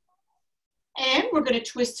 And we're going to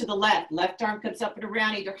twist to the left. Left arm comes up and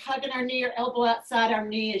around, either hugging our knee or elbow outside our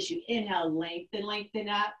knee. As you inhale, lengthen, lengthen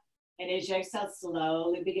up. And as you exhale,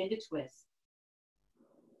 slowly begin to twist.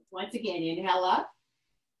 Once again, inhale up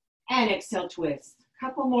and exhale, twist. A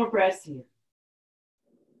couple more breaths here.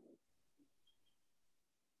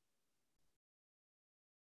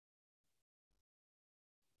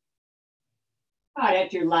 All right,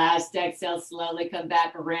 after your last exhale, slowly come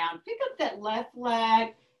back around. Pick up that left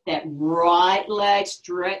leg, that right leg,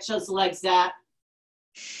 stretch those legs out.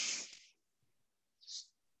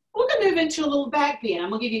 We're going to move into a little back bend. I'm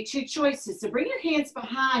going to give you two choices. So bring your hands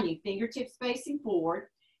behind you, fingertips facing forward.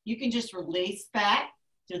 You can just release back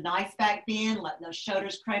to a nice back bend, let those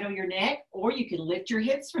shoulders cradle your neck, or you can lift your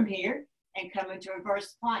hips from here and come into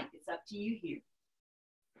reverse plank. It's up to you here.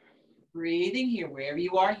 Breathing here, wherever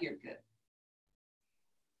you are here, good.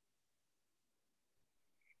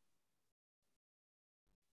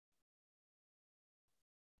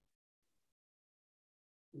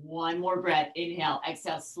 One more breath. Inhale,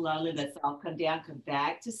 exhale slowly. Let's all come down, come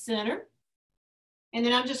back to center. And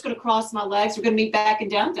then I'm just going to cross my legs. We're going to meet back and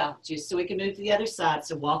down dog, just so we can move to the other side.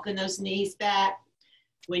 So walking those knees back.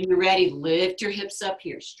 When you're ready, lift your hips up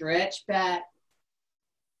here. Stretch back.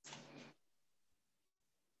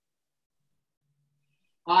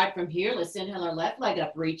 All right, from here, let's inhale our left leg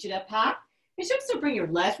up. Reach it up high. And so bring your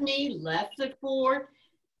left knee, left foot forward.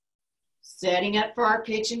 Setting up for our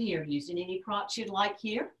pigeon here, using any props you'd like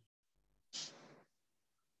here.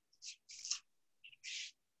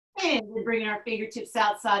 And then bringing our fingertips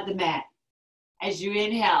outside the mat. As you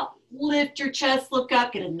inhale, lift your chest, look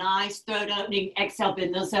up, get a nice throat opening. Exhale,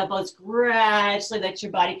 bend those elbows. Gradually let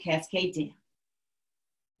your body cascade down.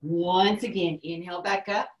 Once again, inhale back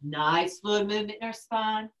up. Nice fluid movement in our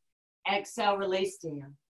spine. Exhale, release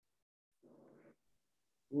down.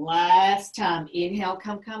 Last time, inhale,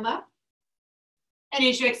 come up. And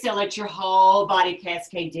as you exhale, let your whole body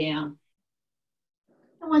cascade down.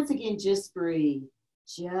 And once again, just breathe.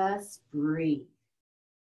 Just breathe.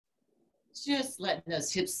 Just letting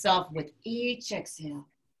those hips soften with each exhale.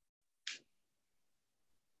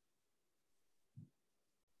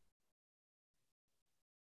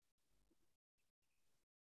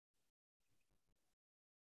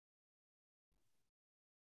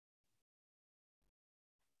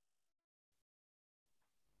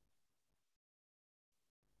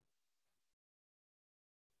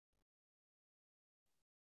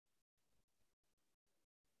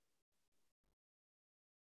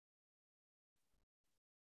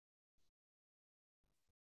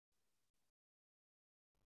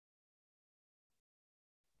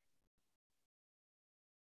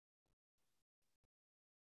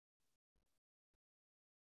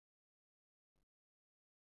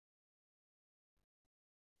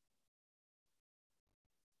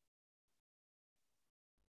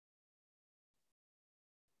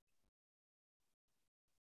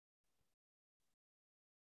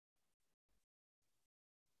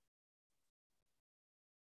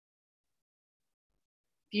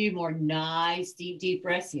 Few more nice, deep, deep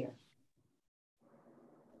breaths here.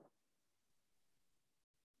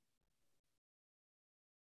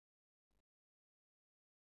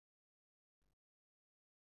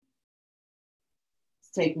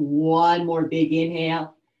 Let's take one more big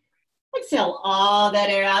inhale. Exhale all that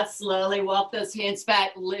air out slowly. Walk those hands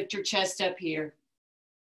back. Lift your chest up here.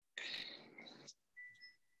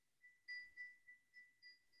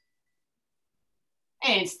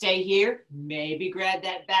 And stay here. Maybe grab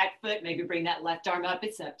that back foot. Maybe bring that left arm up.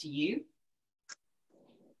 It's up to you.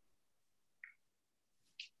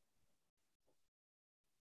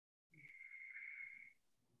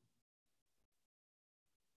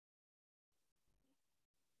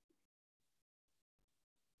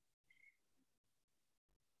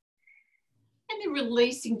 And then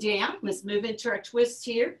releasing down. Let's move into our twist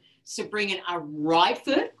here. So bringing our right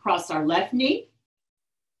foot across our left knee.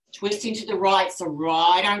 Twisting to the right. So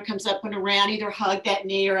right arm comes up and around. Either hug that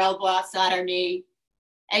knee or elbow outside our knee.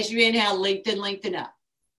 As you inhale, lengthen, lengthen up.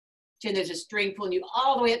 Then there's a string pulling you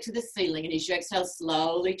all the way up to the ceiling. And as you exhale,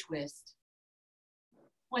 slowly twist.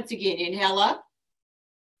 Once again, inhale up.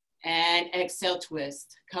 And exhale,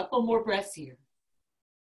 twist. A couple more breaths here.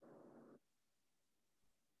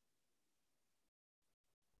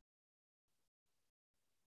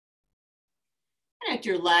 And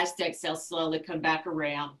after your last exhale, slowly come back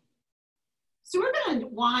around. So we're going to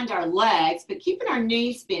wind our legs, but keeping our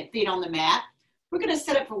knees bent, feet on the mat. We're going to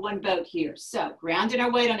set up for one boat here. So grounding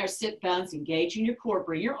our weight on our sit bones, engaging your core,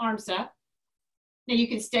 bring your arms up. Now you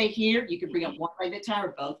can stay here. You can bring up one leg at a time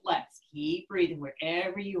or both legs. Keep breathing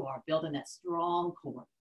wherever you are, building that strong core.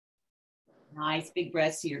 Nice big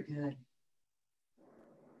breaths here. Good.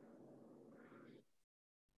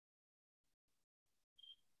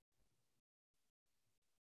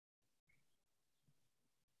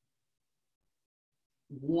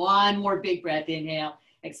 One more big breath. Inhale.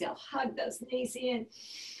 Exhale. Hug those knees in.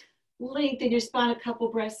 Lengthen your spine. A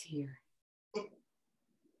couple breaths here.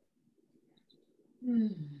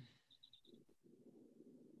 And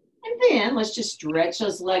then let's just stretch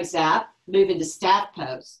those legs out. Move into staff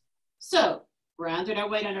pose. So grounding our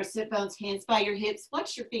weight on our sit bones. Hands by your hips.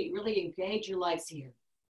 Flex your feet. Really engage your legs here.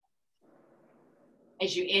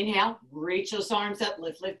 As you inhale, reach those arms up.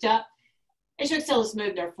 Lift, lift up. As you exhale, let's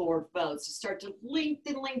move our forward bones. So start to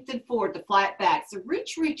lengthen, lengthen forward, the flat back. So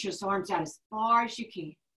reach those arms out as far as you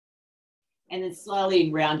can. And then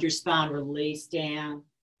slowly round your spine, release down.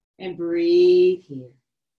 And breathe here.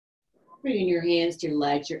 Bringing your hands to your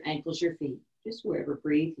legs, your ankles, your feet. Just wherever,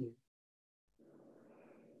 breathe here.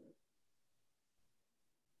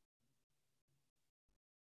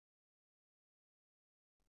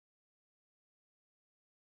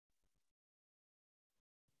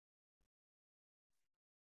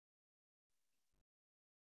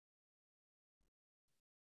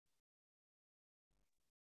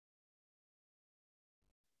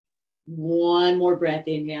 One more breath,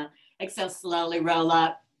 inhale. Exhale, slowly roll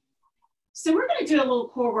up. So we're going to do a little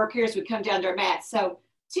core work here as we come down to our mat. So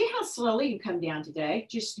see how slowly you come down today.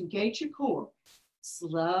 Just engage your core.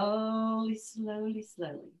 Slowly, slowly,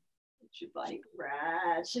 slowly. Let your body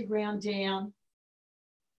gradually ground down.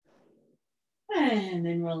 And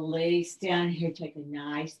then release down here. Take a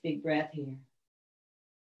nice big breath here.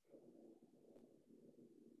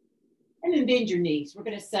 And then bend your knees. We're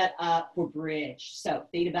going to set up for bridge. So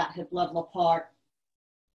feet about hip level apart.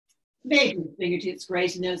 Maybe fingertips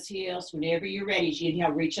grazing those heels. Whenever you're ready, as you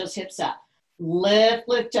inhale, reach those hips up. Lift,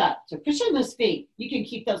 lift up. So push on those feet. You can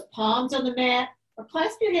keep those palms on the mat or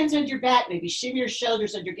clasp your hands under your back. Maybe shimmy your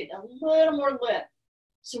shoulders under, getting a little more lift.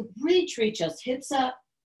 So reach those hips up.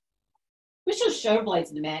 Push those shoulder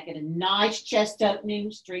blades in the mat. Get a nice chest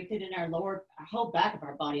opening, strengthening our whole back of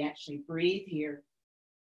our body. Actually, breathe here.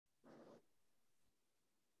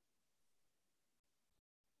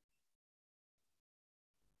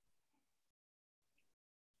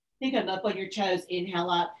 Think of up on your toes,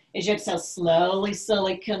 inhale up. As you exhale, slowly,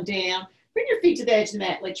 slowly come down. Bring your feet to the edge of the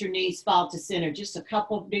mat. Let your knees fall to center. Just a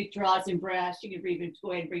couple of deep draws and breaths. You can even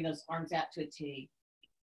go ahead and bring those arms out to a T.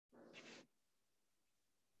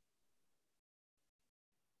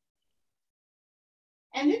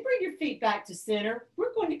 And then bring your feet back to center.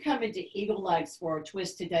 We're going to come into eagle legs for a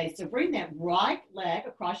twist today. So bring that right leg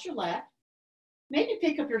across your left. Maybe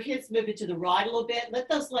pick up your hips, move it to the right a little bit. Let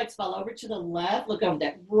those legs fall over to the left. Look over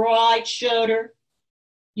that right shoulder.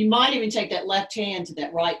 You might even take that left hand to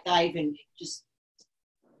that right thigh and just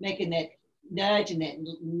making that nudge and that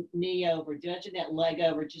knee over, nudging that leg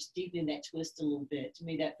over, just deepening that twist a little bit. To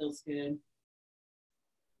me, that feels good.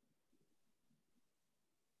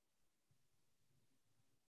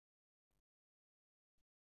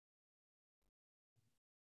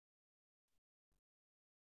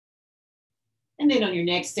 And then on your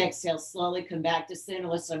next exhale, slowly come back to center.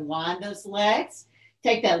 Let's unwind those legs.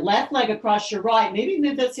 Take that left leg across your right. Maybe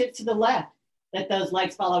move those hips to the left. Let those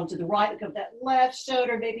legs fall over to the right. Look up that left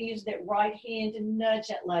shoulder. Maybe use that right hand to nudge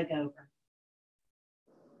that leg over.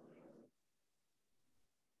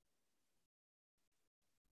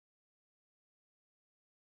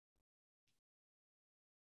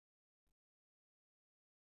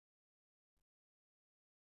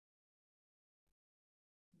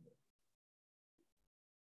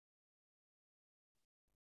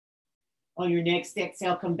 On your next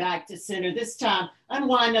exhale, come back to center. This time,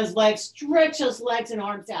 unwind those legs, stretch those legs and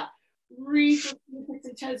arms out. Reach your fingertips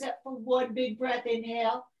and toes up for one big breath.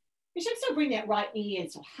 Inhale. You should also bring that right knee in.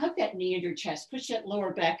 So hug that knee into your chest. Push that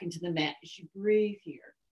lower back into the mat as you breathe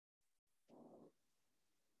here.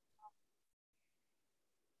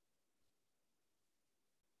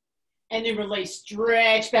 And then release,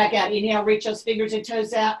 stretch back out. Inhale, reach those fingers and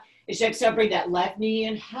toes out. As you exhale, bring that left knee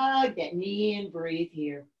in, hug that knee in, breathe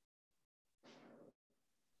here.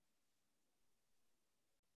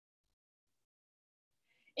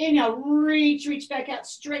 Inhale, reach back out,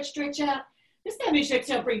 stretch out. This time as you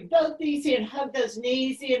exhale, bring both knees in, hug those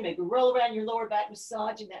knees in, maybe roll around your lower back,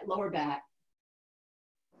 massaging that lower back.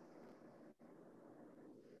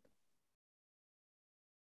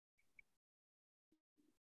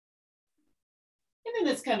 And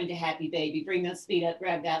then let's come into happy baby. Bring those feet up,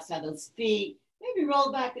 grab the outside of those feet. Maybe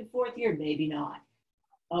roll back and forth here, maybe not.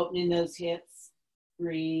 Opening those hips,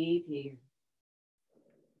 breathe here.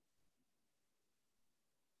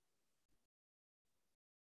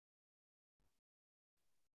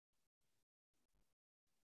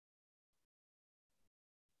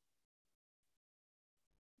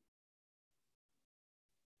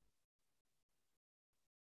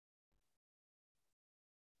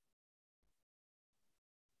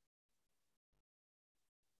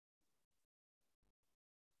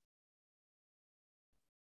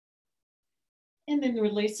 And then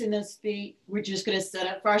releasing those feet. We're just going to set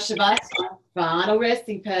up for our Shavasana. Final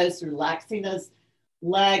resting pose, relaxing those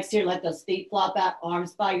legs here. Let those feet flop out,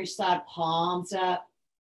 arms by your side, palms up.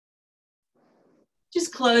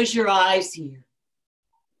 Just close your eyes here.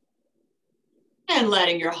 And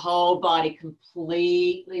letting your whole body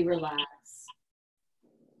completely relax.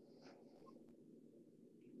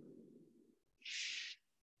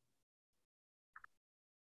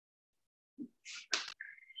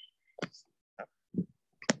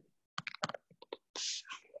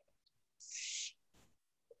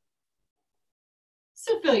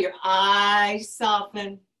 So feel your eyes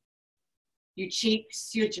soften, your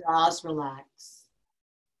cheeks, your jaws relax.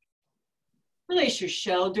 Release your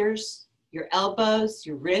shoulders, your elbows,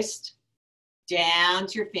 your wrist, down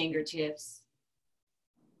to your fingertips,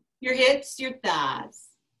 your hips, your thighs,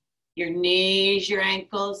 your knees, your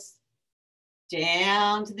ankles,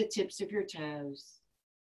 down to the tips of your toes.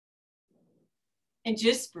 And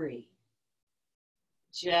just breathe.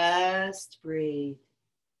 Just breathe.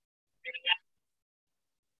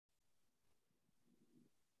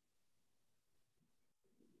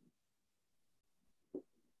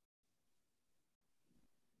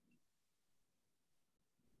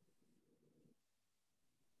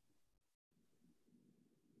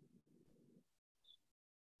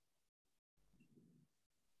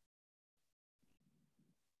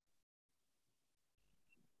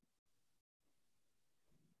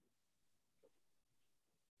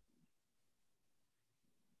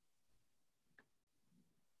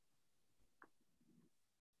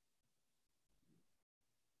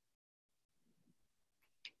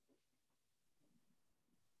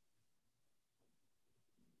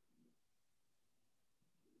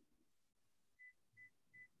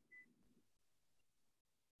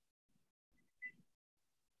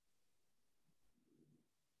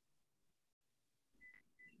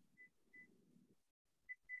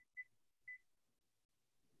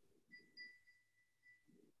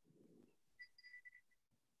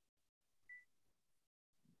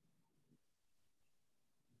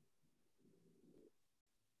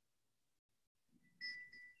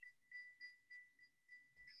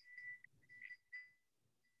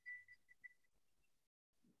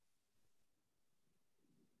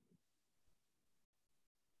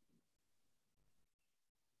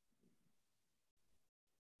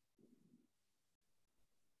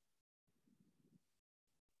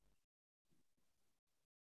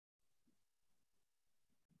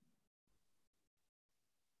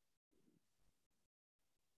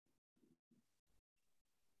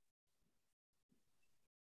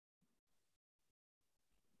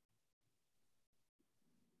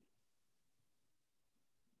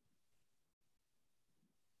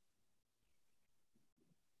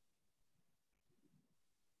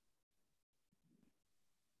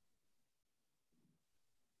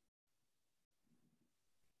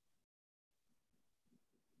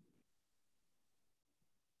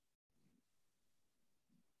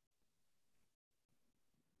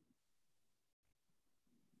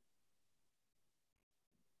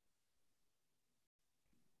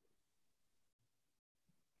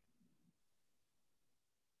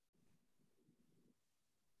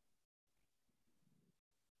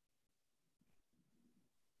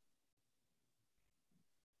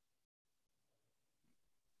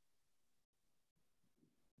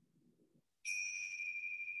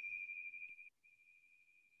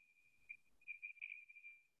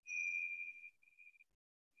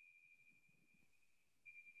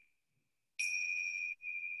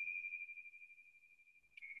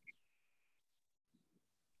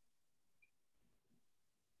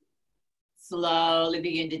 Slowly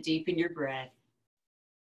begin to deepen your breath.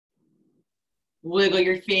 Wiggle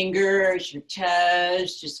your fingers, your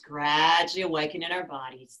toes, just gradually awakening our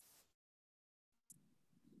bodies.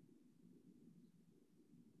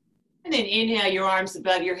 And then inhale your arms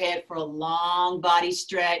above your head for a long body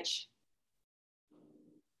stretch.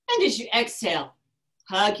 And as you exhale,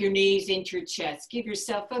 hug your knees into your chest. Give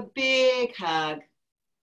yourself a big hug.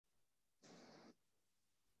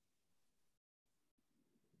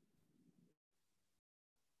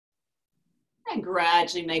 And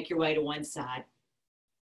gradually make your way to one side.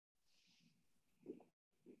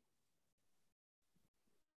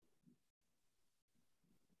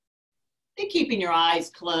 And keeping your eyes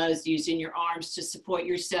closed, using your arms to support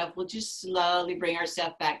yourself, we'll just slowly bring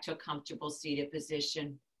ourselves back to a comfortable seated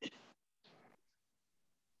position.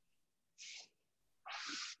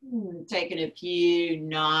 Taking a few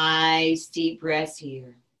nice deep breaths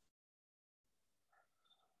here.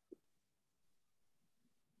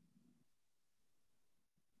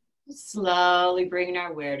 Slowly bringing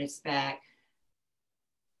our awareness back,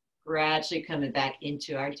 gradually coming back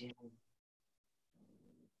into our day.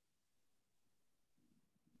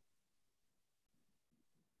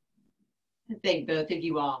 Thank both of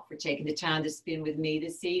you all for taking the time to spend with me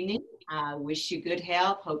this evening. I wish you good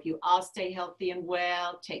health. Hope you all stay healthy and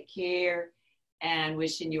well. Take care, and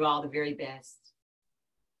wishing you all the very best.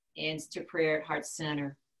 Ends to prayer at Heart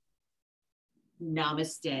Center.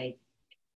 Namaste.